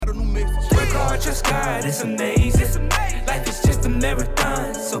trust God, it's amazing. Life is just a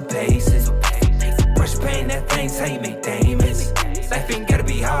marathon, so basic. Brush pain, that thing's how you make diamonds. Life ain't gotta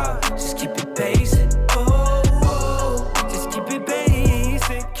be hard, just keep it basic. Oh, just keep it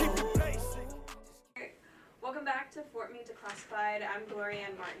basic, keep it basic. Welcome back to Fort Meade Declassified. I'm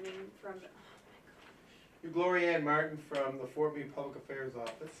Glorianne Martin from the... You're Glorianne Martin from the Fort Meade Public Affairs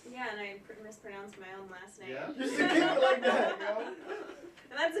Office. Yeah, and I mispronounced my own last name. Yeah. You should keep it like that, yo.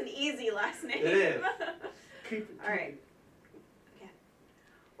 And that's an easy last name. It is. Keep it. All right. Okay.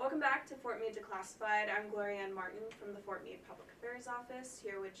 Welcome back to Fort Meade Declassified. I'm Glorianne Martin from the Fort Meade Public Affairs Office,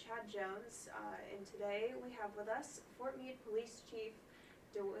 here with Chad Jones. And today we have with us Fort Meade Police Chief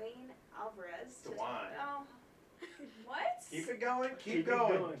Duan Alveris. Duan. Oh, what? Keep it going. Keep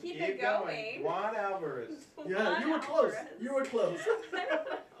it going. Duan Alveris. Yeah, you were close. You were close.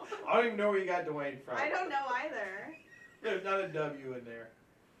 I don't even know where you got Duane from. I don't know either. There's not a W in there.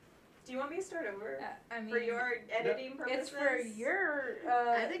 Do you want me to start over? I mean, for your editing purposes? it's for your.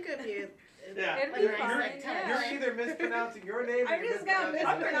 I think it'd be. Yeah. It'd be fine. You're either mispronouncing your name or I'm just gonna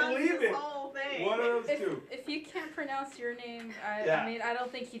mispronounce believe this it. whole thing. One of those two. If you can't pronounce your name, Yeah. I mean, I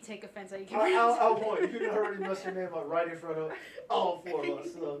don't think he'd take offense that you can pronounce I'll point. You can already mess your name up right in front of all four of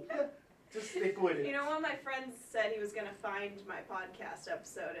us. So yeah, just stick with it. You know, one of my friends said he was going to find my podcast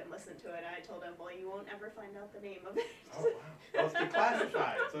episode and listen to it, and I told him, well, you won't ever find out the name of it. Oh, wow. Well, it's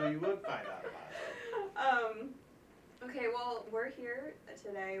declassified, so you would find out about it. Okay, well, we're here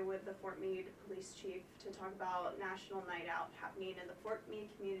today with the Fort Meade Police Chief to talk about National Night Out happening in the Fort Meade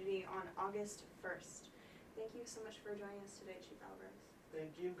community on August 1st. Thank you so much for joining us today, Chief Alveris.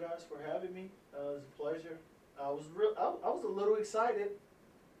 Thank you guys for having me. It was a pleasure. I was a little excited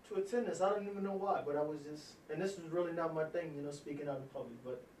to attend this. I don't even know why, but I was just, and this was really not my thing, you know, speaking out in public.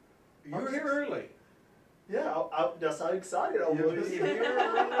 But You were here early. yeah, that's how excited I was. You were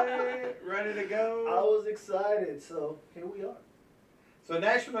early, ready to go. I was excited, so here we are. So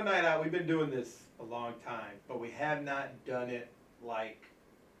National Night Out, we've been doing this a long time, but we have not done it like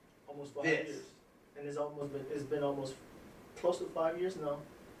Almost 5 this. years, and it's been almost close to 5 years now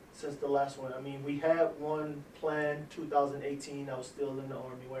since the last one. I mean, we had one planned 2018. I was still in the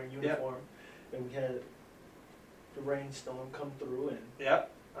Army wearing uniform, and we had the rainstorm come through, and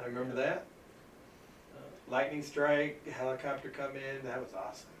Yep, I remember that. Lightning strike, helicopter come in, that was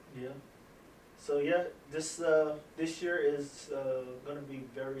awesome. yeah. So yeah, this year is going to be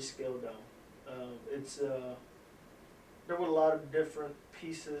very scaled down. There were a lot of different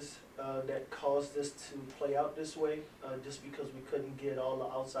pieces that caused this to play out this way, just because we couldn't get all the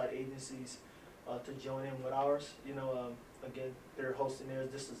outside agencies to join in with ours. You know, again, they're hosting theirs.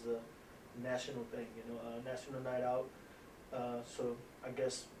 This is a national thing, you know, National Night Out. So I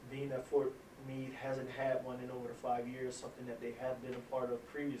guess being that Fort Meade hasn't had one in over 5 years, something that they have been a part of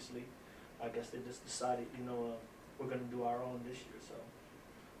previously, I guess they just decided, you know, we're going to do our own this year. So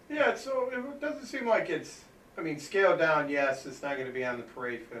Yeah, so it doesn't seem like it's, I mean, scaled down, yes, it's not going to be on the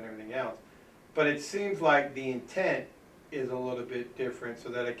parade field and everything else, but it seems like the intent is a little bit different so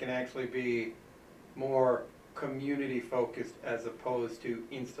that it can actually be more community focused as opposed to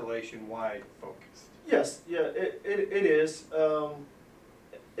installation wide focused. yes, yeah, it is.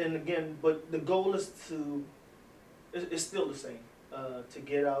 And again, but the goal is it's still the same, to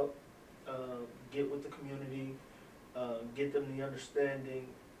get out, get with the community, get them the understanding,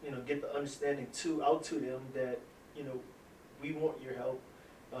 you know, get the understanding out to them that, you know, we want your help,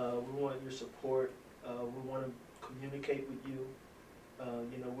 we want your support, we want to communicate with you.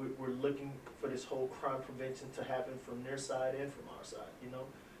 You know, we're looking for this whole crime prevention to happen from their side and from our side. You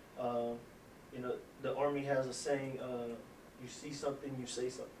know, the Army has a saying, you see something, you say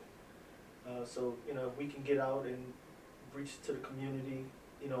something. So, you know, if we can get out and reach to the community,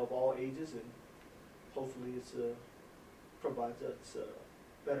 you know, of all ages, and hopefully it's provides us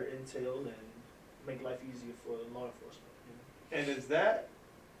better intel and make life easier for law enforcement. You know? And is that,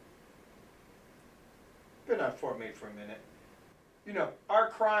 been on Fort Meade for a minute, you know, our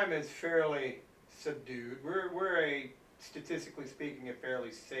crime is fairly subdued. We're a, statistically speaking, a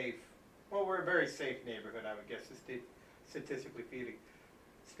fairly safe, well, we're a very safe neighborhood, I would guess, statistically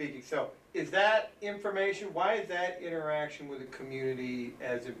speaking. So is that information, why is that interaction with the community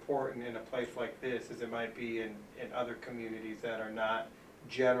as important in a place like this as it might be in other communities that are not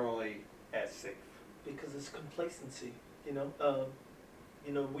generally as safe? Because it's complacency, you know.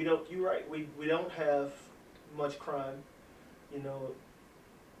 You know, we don't, you're right, we don't have much crime, you know,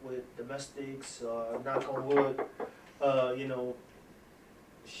 with domestics, knock on wood, you know,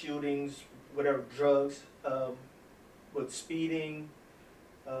 shootings, whatever, drugs, with speeding,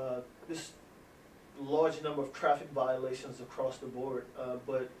 this large number of traffic violations across the board.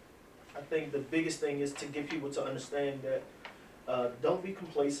 But I think the biggest thing is to get people to understand that don't be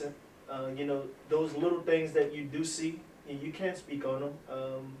complacent. You know, those little things that you do see, you can't speak on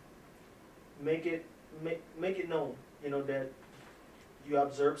them. Make it known, you know, that you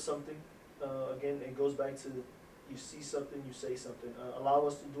observe something. Again, it goes back to you see something, you say something. Allow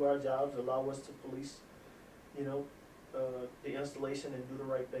us to do our jobs, allow us to police, you know, the installation and do the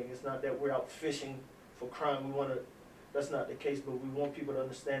right thing. It's not that we're out fishing for crime. We want to, that's not the case, but we want people to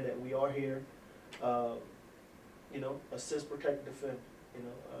understand that we are here, you know, assist, protect, defend, you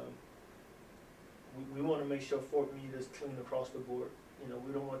know. We want to make sure Fort Meade is clean across the board. You know,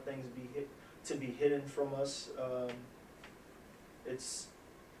 we don't want things to be hidden from us. It's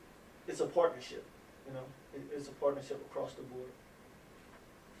a partnership, you know. It's a partnership across the board.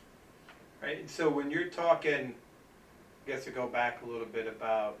 Right, and so when you're talking, I guess to go back a little bit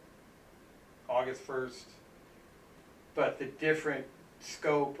about August 1st, but the different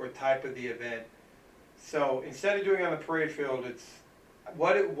scope or type of the event. So instead of doing it on the parade field, it's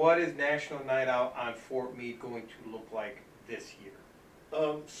what is National Night Out on Fort Meade going to look like this year?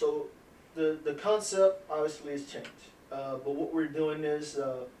 So the concept obviously has changed, but what we're doing is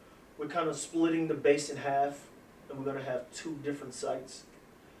we're kind of splitting the base in half, and we're going to have two different sites,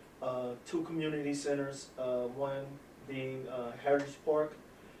 two community centers, one being Heritage Park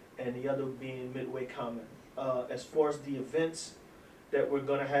and the other being Midway Common. As far as the events that we're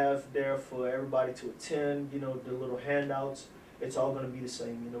going to have there for everybody to attend, you know, the little handouts, it's all going to be the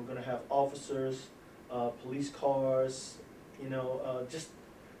same. You know, we're going to have officers, police cars, you know, just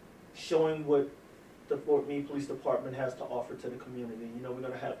showing what the Fort Meade Police Department has to offer to the community. You know, we're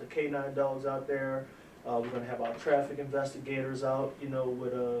going to have the K-9 dogs out there. We're going to have our traffic investigators out, you know,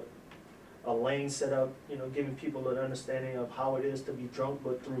 with a lane set up, you know, giving people an understanding of how it is to be drunk,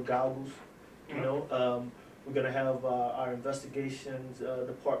 but through goggles, you know. We're going to have our investigations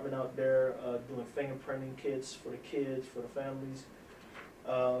department out there doing fingerprinting kits for the kids, for the families.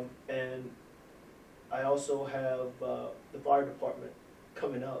 And I also have the fire department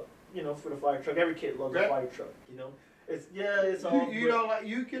coming out, you know, for the fire truck. Every kid loves a fire truck, you know. It's all. You don't like.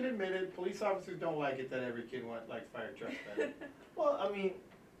 You can admit it. Police officers don't like it that every kid likes fire trucks better. Well, I mean,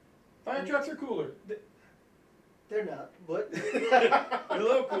 fire trucks are cooler. They're not, but they're a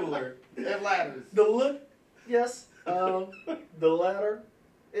little cooler. They have ladders. The look, yes. The ladder,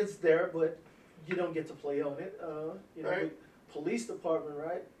 it's there, but you don't get to play on it. You know, right. Police department,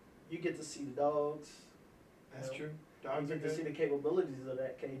 right? You get to see the dogs. That's true. You Dogs are get to good. see the capabilities of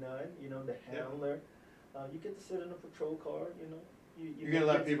that K-9. You know, the handler. You get to sit in a patrol car. You know, You're gonna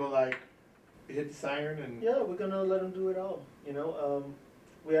let people like hit the siren and. Yeah, we're gonna let them do it all. You know,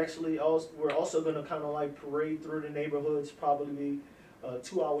 we're also gonna kind of like parade through the neighborhoods probably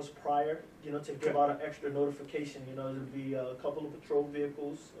 2 hours prior. You know, to give out an extra notification. You know, there'll be a couple of patrol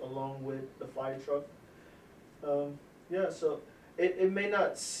vehicles along with the fire truck. Yeah, so it may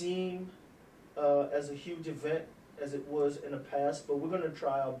not seem as a huge event as it was in the past, but we're gonna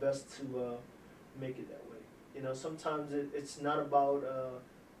try our best to make it that way. You know, sometimes it's not about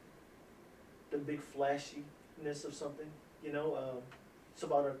the big flashiness of something. You know, it's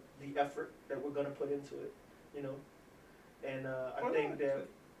about the effort that we're gonna put into it. You know, and I think that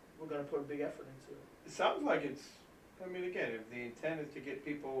we're gonna put a big effort into it. It sounds like it's. I mean, again, if the intent is to get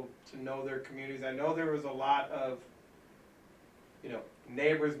people to know their communities, I know there was a lot of, you know,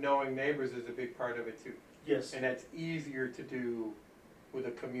 neighbors knowing neighbors is a big part of it too. Yes. And that's easier to do with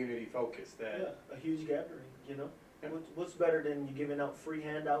a community focus. Yeah, a huge gathering, you know. Yeah. What's better than you giving out free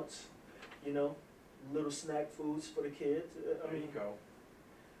handouts, you know, little snack foods for the kids. There you go.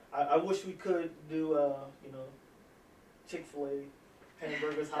 I wish we could do, you know, Chick-fil-A,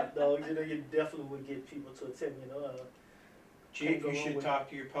 hamburgers, hot dogs. You know, you definitely would get people to attend, you know. Chief, you should talk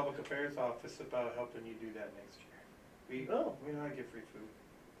to your public affairs office about helping you do that next year. We know how to get free food.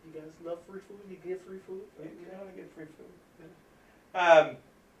 You guys love free food? You get free food? We Okay. know how to get free food. Yeah.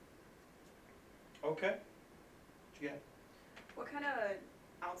 Okay. What you got? What kind of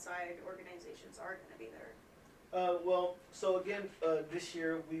outside organizations are going to be there? Well, so again, this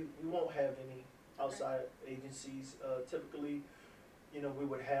year we won't have any outside agencies. Typically, you know, we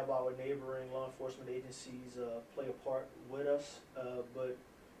would have our neighboring law enforcement agencies play a part with us, but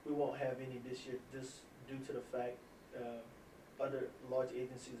we won't have any this year, just due to the fact other large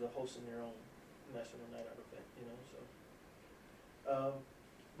agencies are hosting their own National Night Out event, you know, so.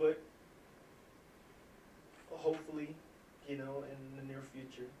 But hopefully, you know, in the near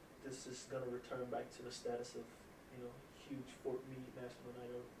future, this is going to return back to the status of, you know, huge Fort Meade National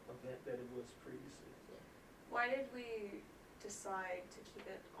Night Out event that it was previously. So. Why did we decide to keep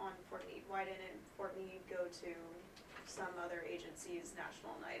it on Fort Meade? Why didn't Fort Meade go to some other agency's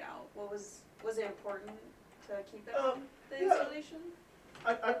National Night Out? What was it important to keep it Um, on the yeah. installation?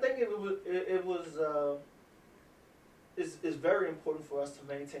 I think it's very important for us to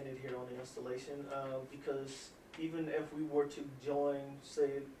maintain it here on the installation, because even if we were to join,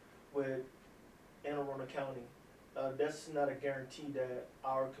 say, with Anne Arundel County, that's not a guarantee that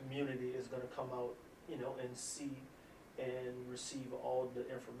our community is going to come out, and see and receive all the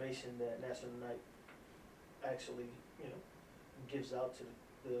information that National Night actually, gives out to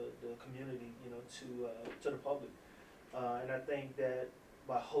the community, to the public. And I think that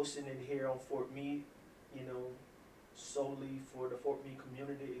by hosting it here on Fort Meade, solely for the Fort Meade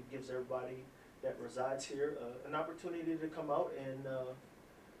community, it gives everybody that resides here an opportunity to come out and,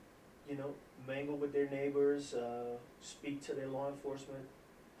 mingle with their neighbors, speak to their law enforcement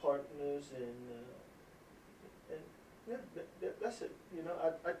partners, and yeah, that's it.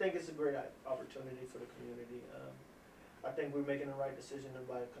 I think it's a great opportunity for the community. I think we're making the right decision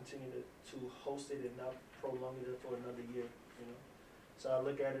by continuing to host it and not prolong it for another year. So I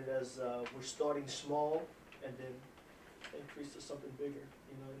look at it as we're starting small and then increase to something bigger,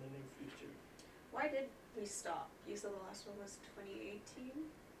 in the near future. Why did we stop? You said the last one was 2018?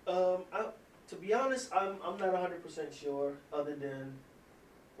 To be honest, I'm not 100% sure, other than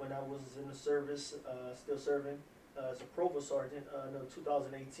when I was in the service, still serving as a provost sergeant. No,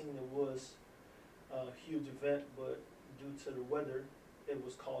 2018 it was a huge event, but due to the weather, it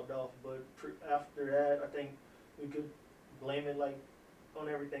was called off. But after that, I think we could blame it on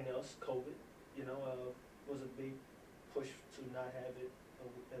everything else. COVID, was a big push to not have it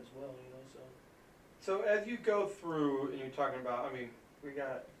as well, So as you go through and you're talking about, we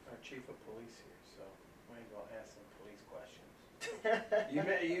got our chief of police here, so might as well ask some police questions.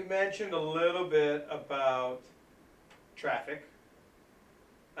 You mentioned a little bit about traffic.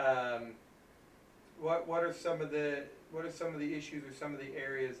 What are some of the issues or some of the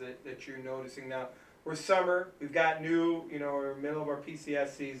areas that you're noticing now? We're summer, we've got we're in the middle of our PCS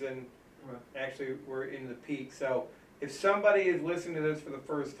season. Right. Actually, we're in the peak. So if somebody is listening to this for the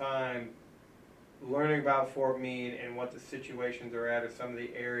first time, learning about Fort Meade and what the situations are at, or some of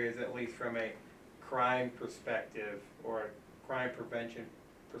the areas, at least from a crime perspective or a crime prevention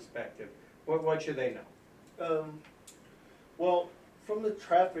perspective, what should they know? Well, from the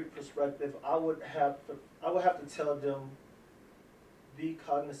traffic perspective, I would have to tell them, be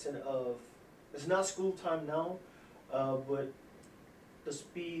cognizant of, it's not school time now, but the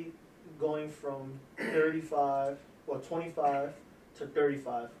speed going from 25 or 25 to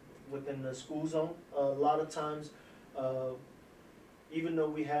 35 within the school zone. A lot of times, even though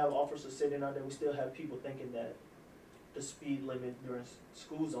we have officers sitting out there, we still have people thinking that the speed limit during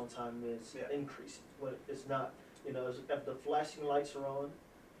school zone time is increasing. Well, it's not. If the flashing lights are on,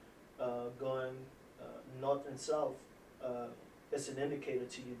 going north and south, it's an indicator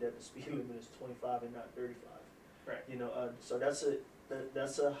to you that the speed limit is 25 and not 35. Right. So that's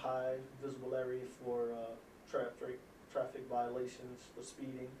a high visible area for traffic violations, for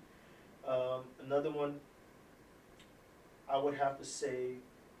speeding. Another one, I would have to say,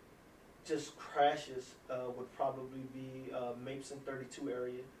 just crashes would probably be Mapes and 32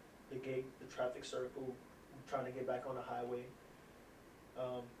 area, the gate, the traffic circle, trying to get back on the highway.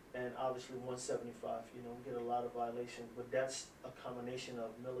 And obviously 175, we get a lot of violations, but that's a combination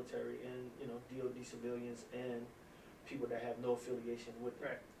of military and, DOD civilians and people that have no affiliation with,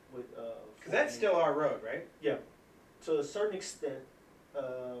 right. with, Because that's still our road, right? Yeah, to a certain extent,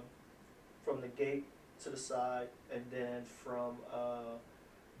 from the gate to the side, and then from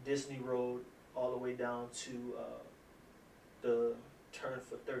Disney Road all the way down to the turn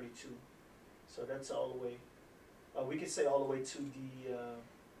for 32. So that's all the way. We could say all the way to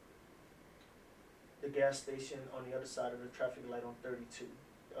the gas station on the other side of the traffic light on 32,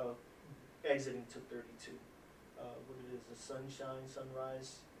 exiting to 32. What it is, the Sunshine,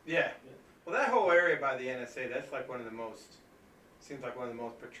 Sunrise. Yeah. Well, that whole area by the NSA, that's seems like one of the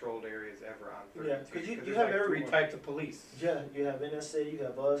most patrolled areas ever on 32. Yeah, because you there's have like everyone. 3 types of police. Yeah, you have NSA, you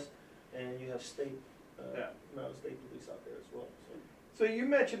have us, and you have state, Maryland State Police out there as well. So you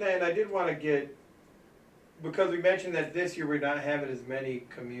mentioned that, and I did want to get, because we mentioned that this year we're not having as many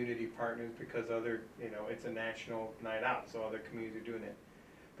community partners because it's a national night out, so other communities are doing it.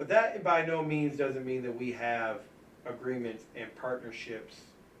 But that by no means doesn't mean that we have agreements and partnerships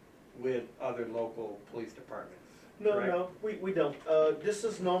with other local police departments. No, correct? no, we don't. This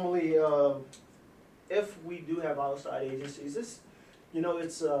is normally, if we do have outside agencies, it's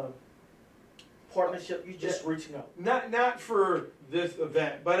a partnership, you're just reaching out. Not for this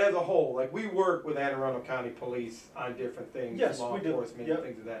event, but as a whole. Like, we work with Anne Arundel County Police on different things, Yes, law we do. enforcement, Yep. and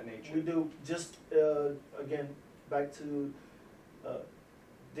things of that nature. We do, just, again, back to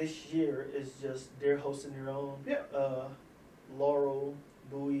this year is just they're hosting their own. Yeah. Laurel,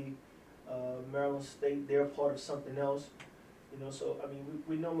 Bowie, Maryland State, they're part of something else. You know, so I mean,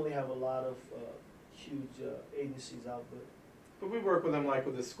 we normally have a lot of huge agencies out, But we work with them like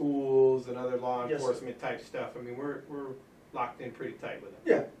with the schools and other law Yes, sir. enforcement type stuff. I mean, we're locked in pretty tight with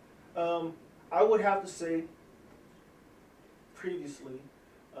them. yeah. I would have to say, previously,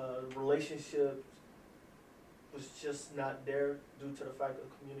 relationship was just not there due to the fact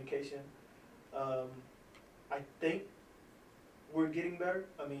of communication. I think we're getting better.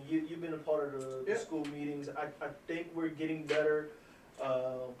 I mean, you've been a part of the Yeah. school meetings. I think we're getting better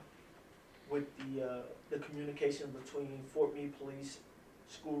with the communication between Fort Meade Police,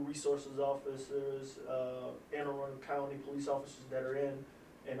 school resources officers, Anne Arundel County police officers that are in,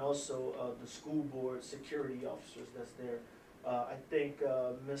 and also the school board security officers that's there. I think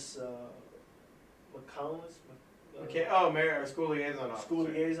Miss McCollins, Okay. Mayor, our school liaison officer. school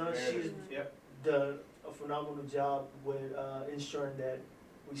liaison, Meredith. she's Yep. done a phenomenal job with ensuring that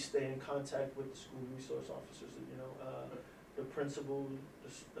we stay in contact with the school resource officers, you know, the principal,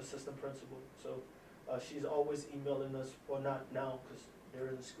 the assistant principal. So she's always emailing us, well, not now because they're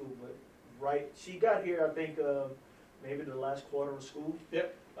in school, but she got here, I think, maybe the last quarter of school.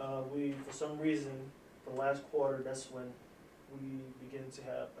 Yep. We, for some reason, the last quarter, that's when we begin to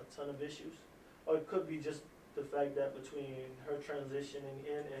have a ton of issues. Or it could be just the fact that between her transitioning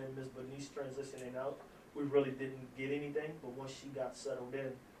in and Ms. Bernice transitioning out, we really didn't get anything. But once she got settled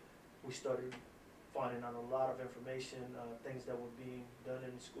in, we started finding out a lot of information, things that were being done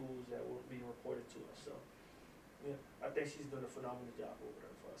in schools that were being reported to us. So, yeah, I think she's doing a phenomenal job over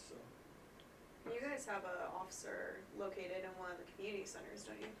there for us. So. You guys have an officer located in one of the community centers,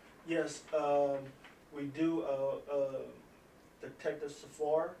 don't you? Yes, we do. Detective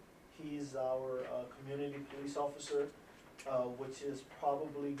Safar, he's our community police officer, which is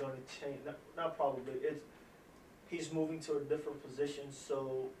probably going to change. Not probably. He's moving to a different position,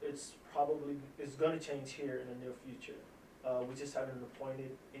 so it's going to change here in the near future. We just haven't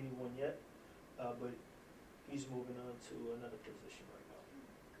appointed anyone yet, but he's moving on to another position right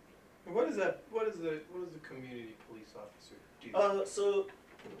now. What does the community police officer do? So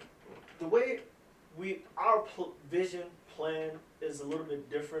the way our vision plan is a little bit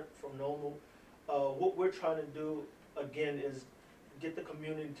different from normal. What we're trying to do again is get the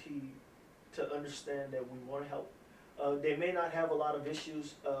community to understand that we want to help. They may not have a lot of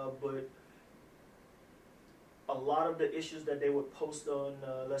issues, but a lot of the issues that they would post on,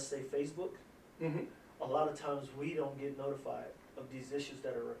 let's say, Facebook, Mm-hmm. a lot of times we don't get notified of these issues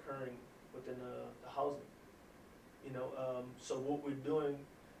that are occurring within the housing. You know, so what we're doing,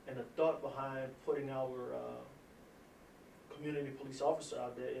 and the thought behind putting our community police officer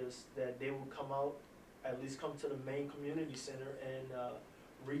out there is that they will come out, at least come to the main community center and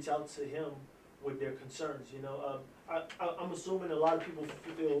reach out to him with their concerns. You know, I'm assuming a lot of people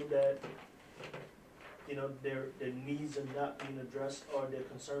feel that, you know, their needs are not being addressed or their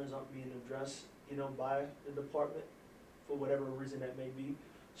concerns aren't being addressed, you know, by the department for whatever reason that may be.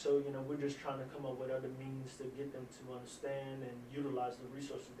 So, you know, we're just trying to come up with other means to get them to understand and utilize the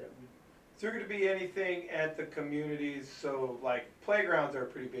resources that we. Is there going to be anything at the communities? So, like, playgrounds are a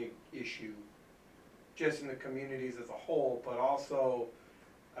pretty big issue, just in the communities as a whole, but also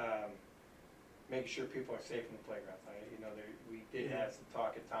making sure people are safe in the playgrounds. You know, we did have some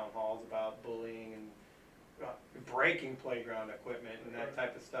talk at town halls about bullying and breaking playground equipment and that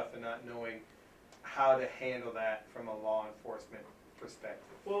type of stuff, and not knowing how to handle that from a law enforcement perspective.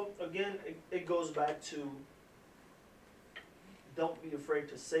 Well, again, it goes back to don't be afraid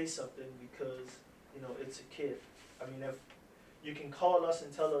to say something because, you know, it's a kid. I mean, if you can call us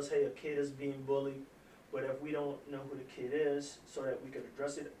and tell us, hey, a kid is being bullied, but if we don't know who the kid is so that we could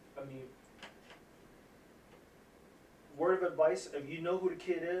address it, I mean, word of advice, if you know who the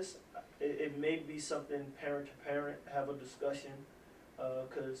kid is, it may be something parent to parent, have a discussion,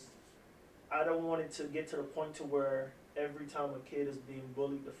 because I don't want it to get to the point to where every time a kid is being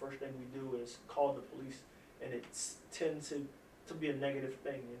bullied, the first thing we do is call the police, and it tends to be a negative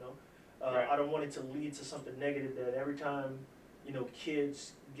thing, you know. Right. I don't want it to lead to something negative that every time, you know,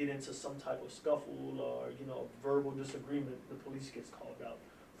 kids get into some type of scuffle or, you know, verbal disagreement, the police gets called out.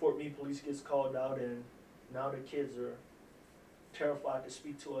 Fort Meade Police gets called out, and now the kids are terrified to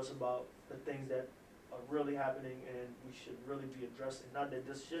speak to us about the things that are really happening and we should really be addressing. Not that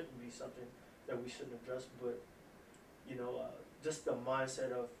this shouldn't be something that we shouldn't address, but, you know, just the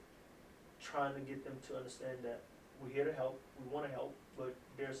mindset of trying to get them to understand that we're here to help, we want to help, but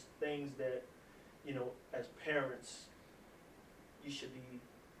there's things that, you know, as parents, you should be,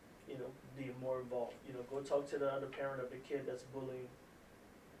 you know, being more involved. You know, go talk to the other parent of the kid that's bullying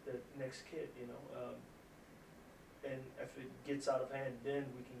next kid, you know. And if it gets out of hand, then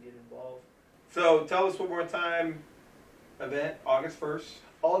we can get involved. So tell us one more time. Event August 1st.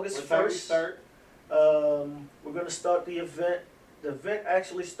 August What time we 1st. start? We're going to start the event. The event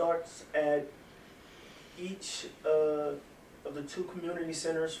actually starts at each of the two community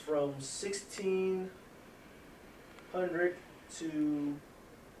centers from 1600 to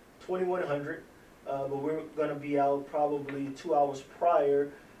 2100. But we're going to be out probably 2 hours prior,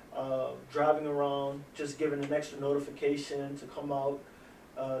 driving around, just giving an extra notification to come out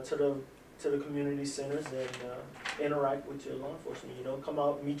to the community centers and interact with your law enforcement. You know, come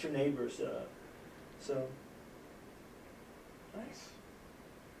out, meet your neighbors. So Nice.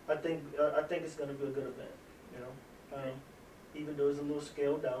 I think it's going to be a good event. You know, even though it's a little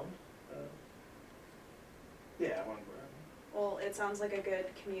scaled down. Yeah, I want to grab. Well, it sounds like a good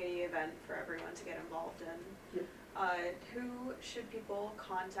community event for everyone to get involved in. Yep. Who should people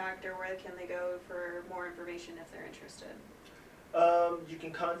contact, or where can they go for more information if they're interested? You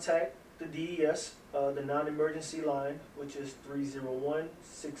can contact the DES, the non-emergency line, which is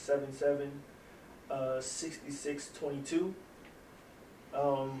 301-677-6622.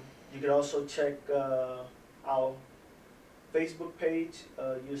 You can also check our Facebook page.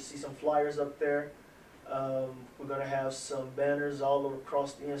 You'll see some flyers up there. We're going to have some banners all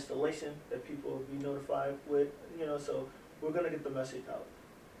across the installation that people will be notified with, you know, so we're going to get the message out.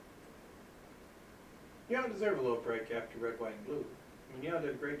 Y'all deserve a little break after red, white, and blue. I mean, y'all did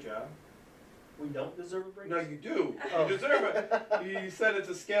a great job. We don't deserve a break? No, you do. Oh. You deserve it. You said it's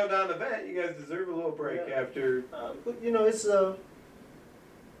a scaled down event. You guys deserve a little break Yeah. after. But, you know, it's for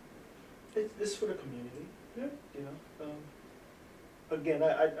the community. Yeah. You know, again,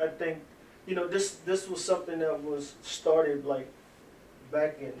 I think, you know, this was something that was started like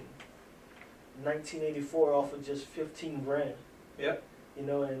back in 1984 off of just 15 grand. Yep. You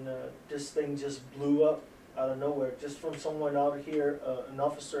know, and this thing just blew up out of nowhere, just from someone out here, an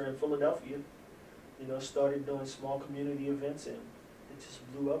officer in Philadelphia, you know, started doing small community events, and it just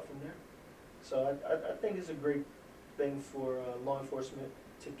blew up from there. So I think it's a great thing for law enforcement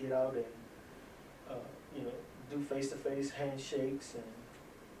to get out and, you know, do face-to-face handshakes and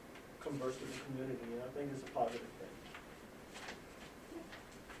converse with the community. You know, I think it's a positive thing.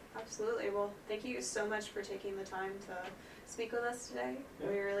 Absolutely. Well, thank you so much for taking the time to speak with us today. Yeah.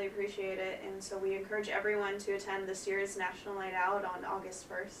 We really appreciate it. And so we encourage everyone to attend this year's National Night Out on August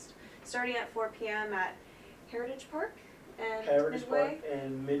 1st, starting at 4 p.m. at Heritage Park and Heritage Midway. Park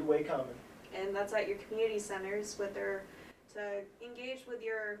and Midway Common. And that's at your community centers to engage with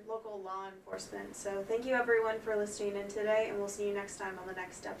your local law enforcement. So thank you everyone for listening in today, and we'll see you next time on the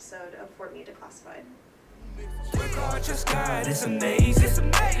next episode of Fort Meade Declassified. Work hard, trust God, it's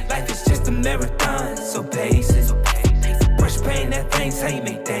amazing. Life is just a marathon, so pace it. Brush pain, that thing's how you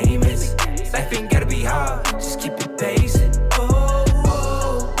make diamonds. Life ain't gotta be hard, just keep it